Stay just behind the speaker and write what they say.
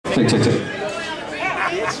Check, check, check.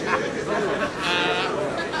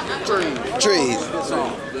 Trees.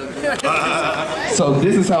 So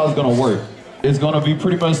this is how it's gonna work. It's gonna be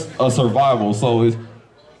pretty much a survival. So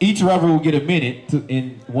each rapper will get a minute,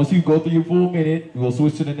 and once you go through your full minute, we'll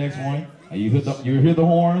switch to the next one. And you hear the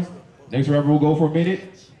horns. Next rapper will go for a minute.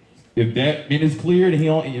 If that minute's cleared and he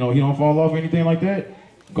don't fall off or anything like that,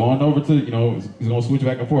 going over to he's gonna switch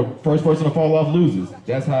back and forth. First person to fall off loses.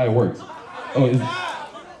 That's how it works. Oh,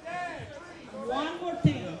 one more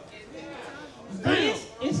thing. This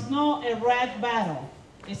is not a rap battle.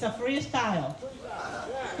 It's a freestyle.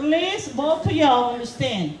 Please, both of y'all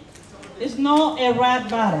understand. It's not a rap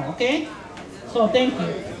battle, okay? So thank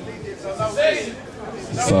you.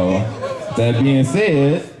 So that being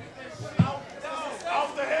said.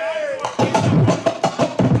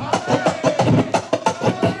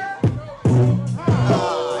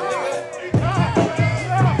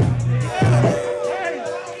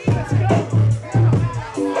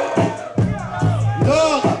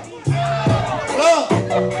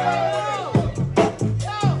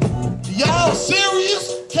 Y'all serious?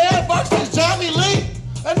 KAB versus Johnny Lee?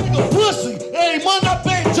 That nigga pussy. Every month I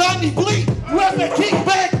pay Johnny Bleak. Rep that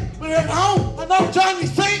kickback. But at home, I know Johnny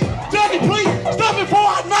C. Johnny, please, stop before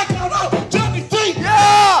I knock out Johnny C.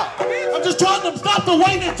 Yeah! I'm just trying to stop the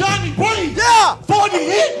way that Johnny breathes. Yeah! 40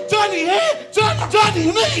 hit, Johnny hit,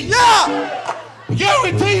 Johnny Lee. Yeah!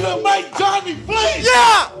 Guaranteed to make Johnny flee.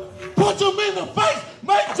 Yeah! Punch him in the face,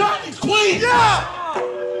 make Johnny squeeze. Yeah!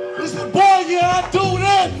 Listen, boy, yeah, I do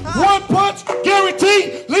that. One punch,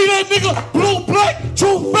 guaranteed. Leave that nigga blue, black,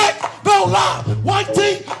 true fact, no lie. White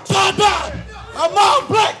tee, tie-dye. I'm all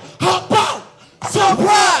black, hop out,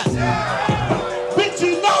 surprise. Bitch,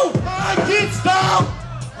 you know I get style.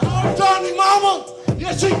 Oh, Johnny mama,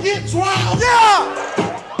 yeah, she gets wild. Yeah!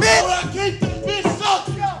 Bitch, I keep this bitch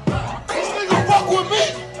sucking. This nigga fuck with me,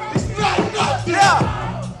 it's not nothing. Yeah!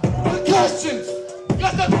 Concussions,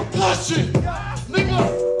 got that concussion. Nigga,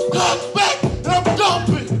 cut back and I'm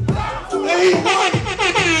dumping. And he won.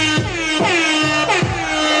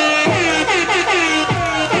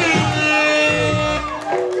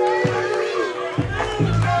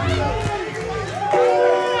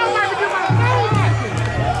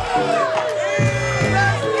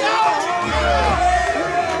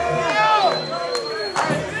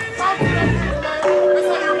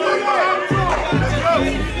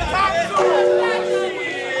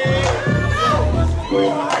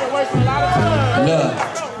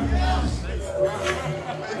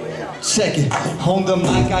 Check it, on the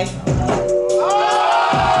mic,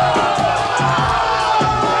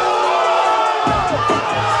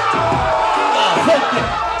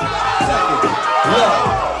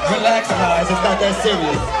 relax guys, it's not that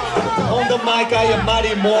serious. On the mic, I am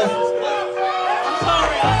Mighty Morph.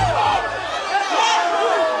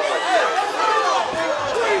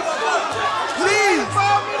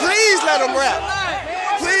 Please let him rap.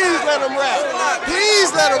 Please let him rap.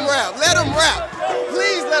 Please let him rap. Let him rap.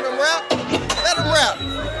 Please let him rap. Let him rap.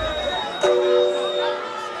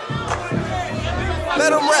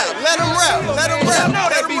 Let him rap. Let him rap. Let him rap.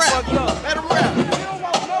 Let him rap. Let him rap.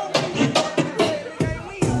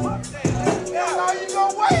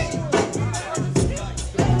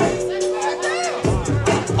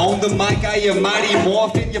 On the mic, I am Mighty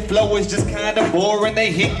Morphin. Your flow is just kinda boring.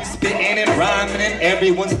 They hear you spitting and rhyming and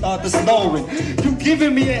everyone start to snoring. You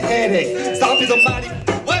giving me a headache. Stop is a mighty.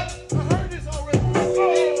 What?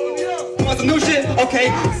 Want some new shit?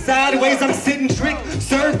 Okay. Sideways, I'm sitting trick.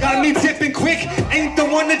 Sir got me tipping quick. Ain't the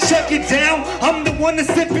one to check it down. I'm the one to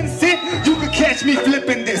sip and sit. You can catch me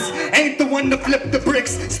flipping this. Ain't the one to flip the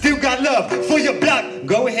bricks. Still got love for your block.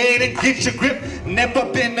 Go ahead and get your grip. Never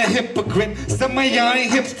been a hypocrite. Some of y'all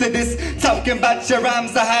ain't hips to this. Talking about your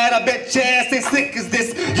rhymes I hide. I bet your ass ain't slick as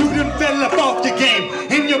this. You done fell up off your game.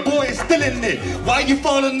 And your boy is still in it. Why you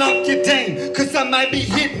falling off your dame? Cause I might be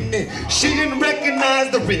hitting it. She didn't recognize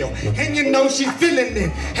the real. And you know she feeling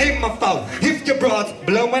it. Ain't my fault. If your broad's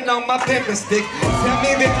blowing on my pimpin' stick, tell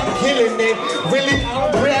me that I'm killing it. Really,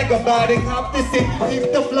 I don't brag about it. Cop this in.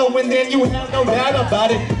 Keep the flow and then you have no doubt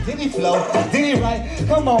about it. Did he flow? Did he write?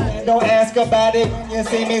 Come on, man, don't ask about it. When you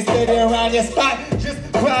see me sitting around your spot, just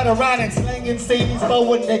crowd around and slinging CDs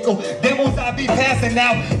for a nickel. Demos I be passing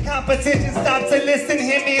out. Competition stop to listen,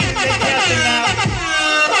 hear me and they passing out.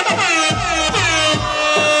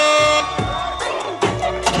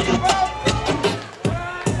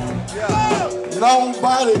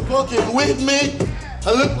 Nobody fucking with me.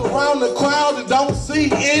 I look around the crowd and don't see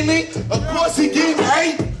any. Of course he getting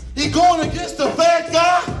 8. He going against the fat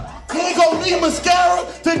guy. He ain't gonna need mascara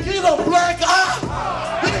to get a black eye.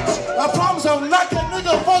 Bitch, I promise I'll knock that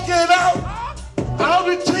nigga fucking out. out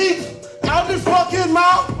the teeth, out the fucking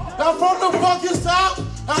mouth. I'm from the fucking South.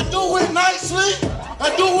 I do it nicely.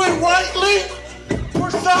 I do it rightly,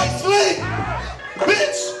 precisely.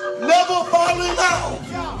 Bitch, never falling out.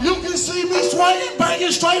 You can see me swinging,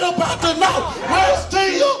 banging straight up out the mouth. Where's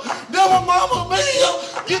Tia? Never Mama Mia.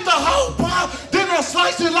 Get the whole pie, then I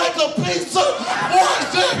slice it like a pizza.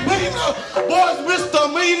 Boys that meaner, boys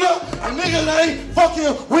misdemeanor. And niggas ain't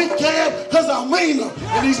fucking with KAB, cause I'm meaner.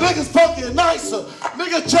 And these niggas fucking nicer.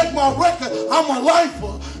 Nigga, check my record, I'm a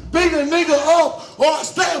lifer. Beat a nigga up or I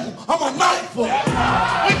stab him, I'm a knifer.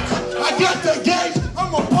 I got the gauge,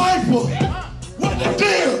 I'm a piper. What the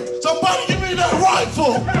deal? Somebody give me that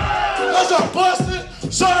rifle. That's a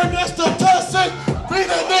bustin', sir, that's the tussin'. Beat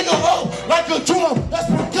a nigga up like a drum, that's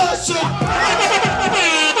percussion.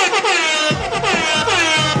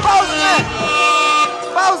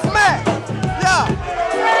 Boss man, yeah.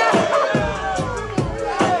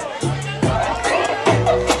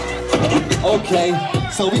 Okay,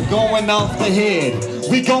 so we going off the head.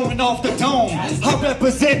 We going off the dome. I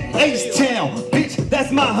represent H-Town, bitch,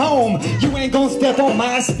 that's my home. You ain't gonna step on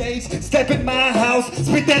my stage, step in my house,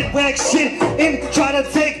 spit that whack shit and try to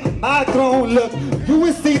take my throne. Look, you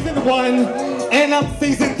is season 1 and I'm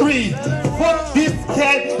season 3. Fuck this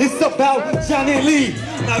cat, it's about Johnny Lee.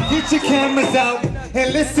 Now get your cameras out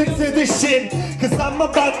and listen to this shit, cause I'm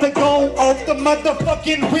about to go off the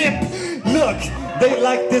motherfucking whip. Look, they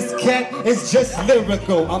like this cat is just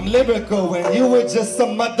lyrical. I'm lyrical and you were just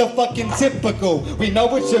some motherfucking typical. We know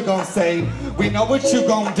what you're gonna say, we know what you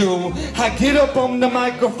gonna do. I get up on the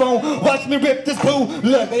microphone, watch me rip this boo.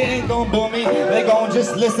 Look, they ain't gonna boo me, they gonna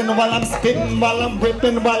just listen while I'm spitting, while I'm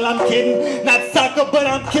ripping, while I'm kidding. Not soccer, but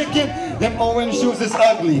I'm kicking. Them orange shoes is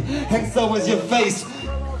ugly, and so is your face.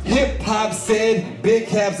 Hip-hop said Big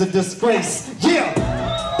KAB's a disgrace. Yeah!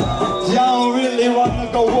 Y'all really wanna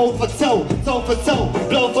go toe for toe,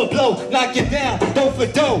 blow for blow, knock it down, dough for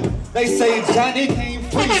dough. They say Johnny came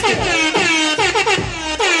freestyle.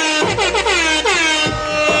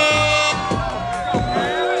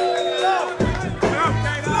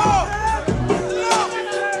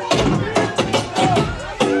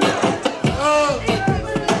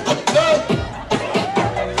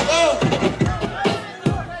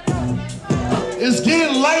 It's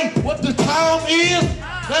getting late, what the time is?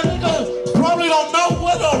 That nigga probably don't know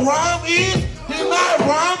what a rhyme is. He's not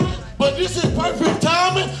rhyming, but this is perfect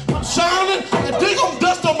timing. I'm shining, and they gon'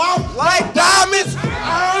 dust them off like diamonds.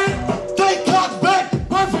 Iron, take cock back,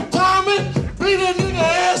 perfect timing. Beat a nigga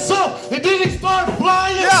ass up, and then he start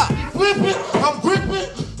flying. Yeah. Flipping, I'm gripping,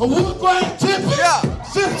 a wood grain tipping. Yeah.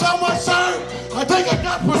 Since on my shirt, I think I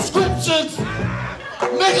got prescriptions.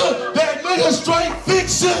 Nigga, that nigga straight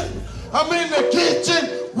fiction. I'm in the kitchen,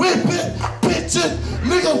 whipping, pitching.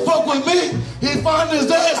 Nigga fuck with me, he find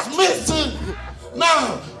his ass missing.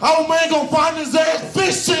 Nah, old man gon' find his ass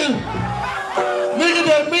fishing. Nigga,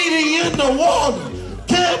 that meat he in the water.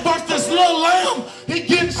 Can't fuck this little lamb, he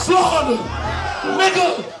getting slaughtered.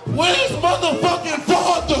 Nigga, where's motherfucking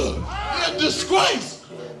father? He a disgrace.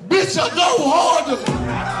 Bitch, I go harder.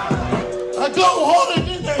 I go harder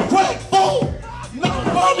than that crack fool. Not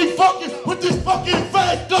funny fucking with this fucking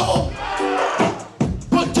fat dog.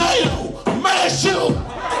 Potato, mash you,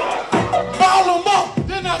 ball them up,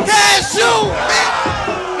 then I Cash you,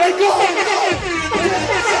 they go. nigga,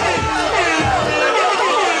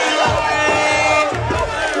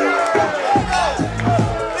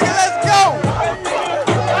 let's go.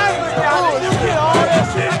 Oh, you get all that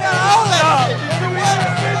shit. I got all that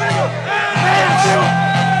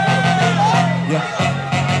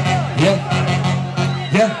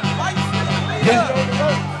Yeah.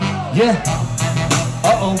 Yeah.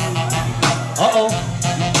 Uh-oh. Uh-oh.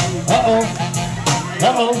 Uh-oh.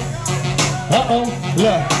 Uh-oh. Uh-oh.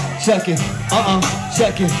 Look, check it.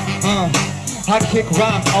 Check it. I kick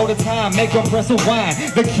rhymes all the time, make them press a wine.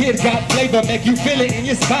 The kid got flavor, make you feel it in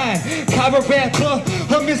your spine. KAB rapper,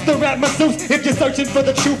 Mr. Rap Masseuse. If you're searching for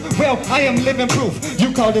the truth, well, I am living proof.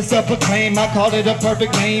 You call this up a claim, I call it a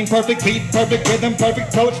perfect name. Perfect beat, perfect rhythm,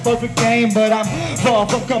 perfect coach, perfect game. But I'm far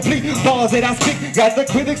from complete. Bars that I speak, got the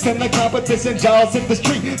critics and the competition jaws in the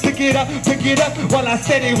street. Pick it up while I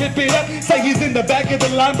steady rip it up. Say he's in the back of the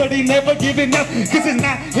line, but he never giving up. Cause it's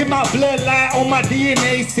not in my bloodline, on my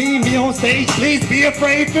DNA. See me on stage, please be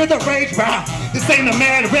afraid, feel the rage. Wow, this ain't a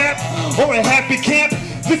mad rap or a happy camp.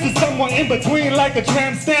 This is someone in between like a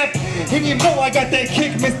tramp stamp. And you know I got that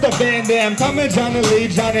kick, Mr. Van Damme. Coming Johnny Lee,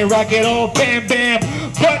 Johnny Rocket, all bam bam.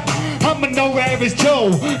 But I'm a no average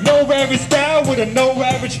Joe. No average style with a no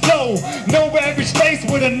average flow. No average face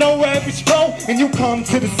with a no average flow. And you come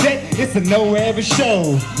to the set, it's a no average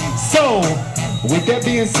show. So, with that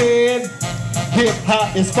being said, Hip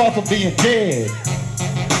hop is far from being dead.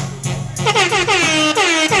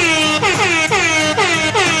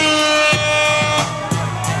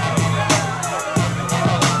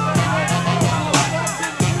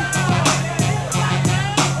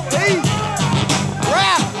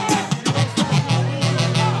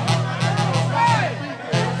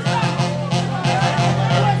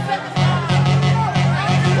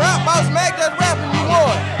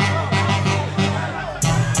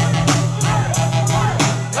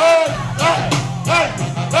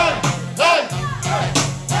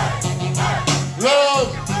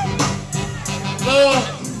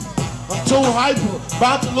 Too hyper,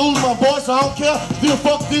 about to lose my voice, I don't care. Still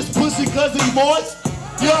fuck this pussy cause he moist.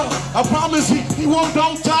 Yeah, I promise he won't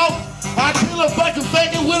don't talk. I kill a fucking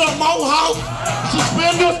faking with a mohawk.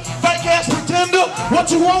 Suspenders, fake ass pretender. What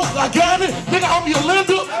you want? I got it. Nigga, I'm your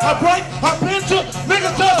lender. I break, I pinch you.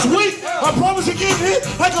 Nigga just weak. I promise you get hit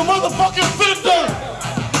like a motherfucking fender.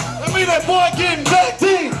 That mean that boy getting back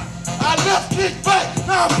in. I left Kickback,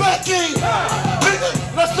 now I'm back in.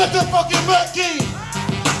 Nigga, let's let that fucking back in.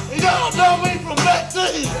 Y'all know me from back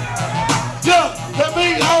then. Yeah, that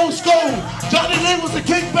mean old school. Johnny Lee was the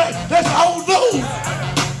Kickback, that's old news.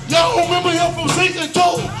 Y'all remember him from season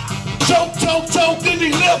 2? Choke, then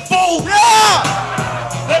he left fool. Yeah!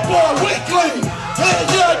 That boy weakling. Hey,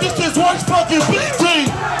 yeah, this is worst fucking BT.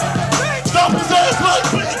 Stop his ass like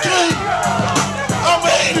BT. I'm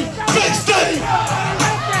 80, 16.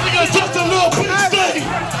 Nigga, just a little BT.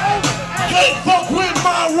 Can't fuck with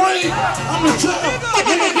my ring. I'm the champ.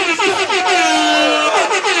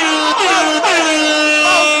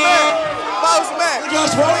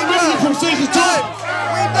 That's why I remember you from season 2. We done.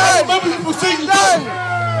 I remember you from season 2.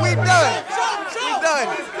 We done.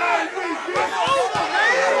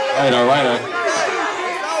 All right.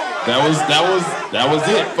 That was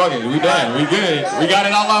it. Fuck it. We done. We good. We got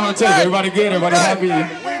it all on the tape. Everybody good. Everybody happy. We done.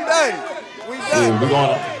 Yeah, we're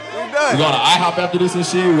going to IHOP after this and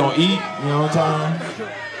shit. We're going to eat. You know what I'm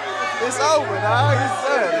saying? It's over, dog. It's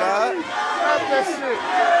done, dog. Stop that shit.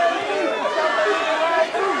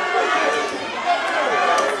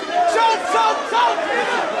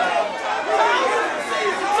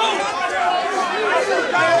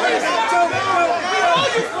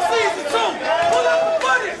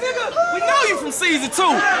 Season 2.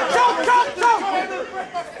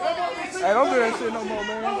 Hey, don't do that shit no more,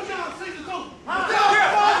 man.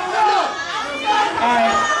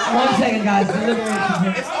 Alright, 1 second, guys.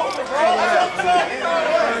 Deliberation.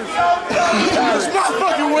 It's my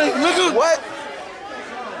fucking wing, nigga. What?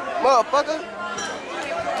 Motherfucker?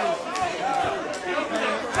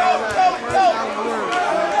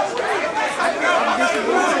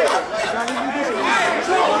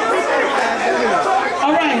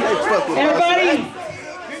 Alright, everybody.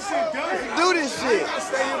 Do this shit.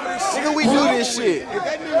 Nigga, we do this shit.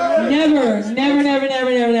 Never in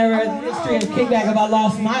the history of Kickback have I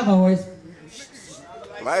lost my voice.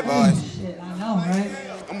 My voice. Shit, I know, right?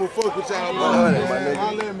 I'm gonna fuck with y'all 100, my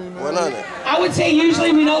nigga. 100. I would say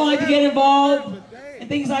usually we don't like to get involved in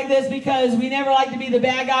things like this because we never like to be the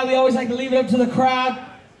bad guy. We always like to leave it up to the crowd.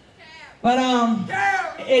 But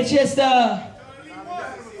it's just there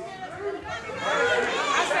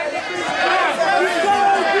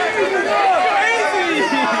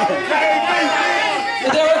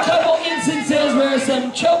were a couple instances where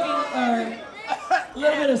some choking or a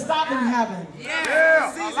little bit of stopping happened.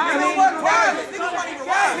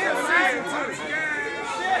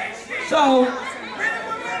 So,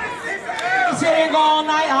 we sit here and go all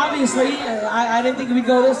night, obviously. I didn't think we'd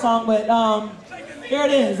go this long, but here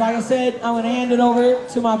it is. Like I said, I'm going to hand it over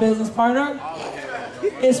to my business partner.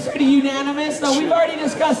 It's pretty unanimous. No, we've already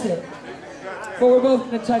discussed it. But we're both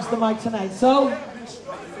going to touch the mic tonight. So,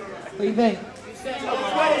 what do you think?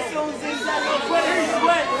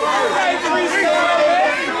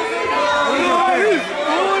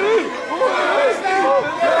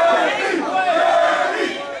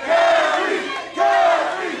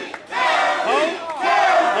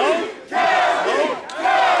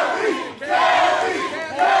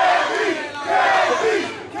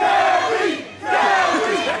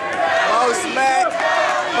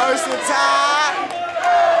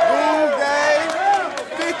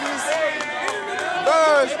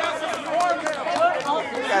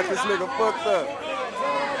 This nigga fucked up.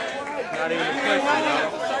 Not even a question,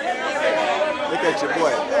 dog. Look at your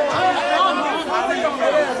boy.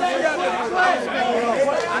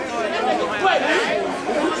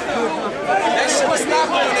 That shit was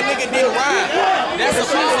stopped when the nigga didn't rhyme. That's a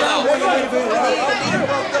false out.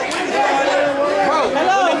 Bro, when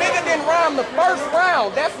the nigga didn't rhyme, from the first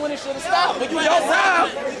round, that's when it should have stopped. But you don't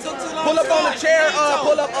round. Pull up on the chair,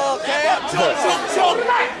 pull up, KAB.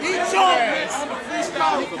 He choked.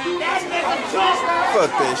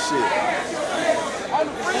 Fuck that shit.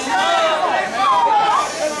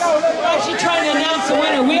 We're actually trying to announce the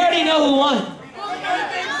winner. We already know who won.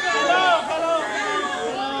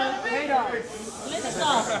 Please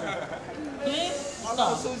stop. Please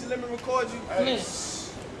stop. Susie, let me record you.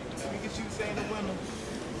 Please. Let me get you saying the winner.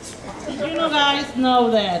 You guys know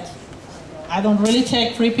that I don't really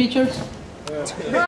take free pictures.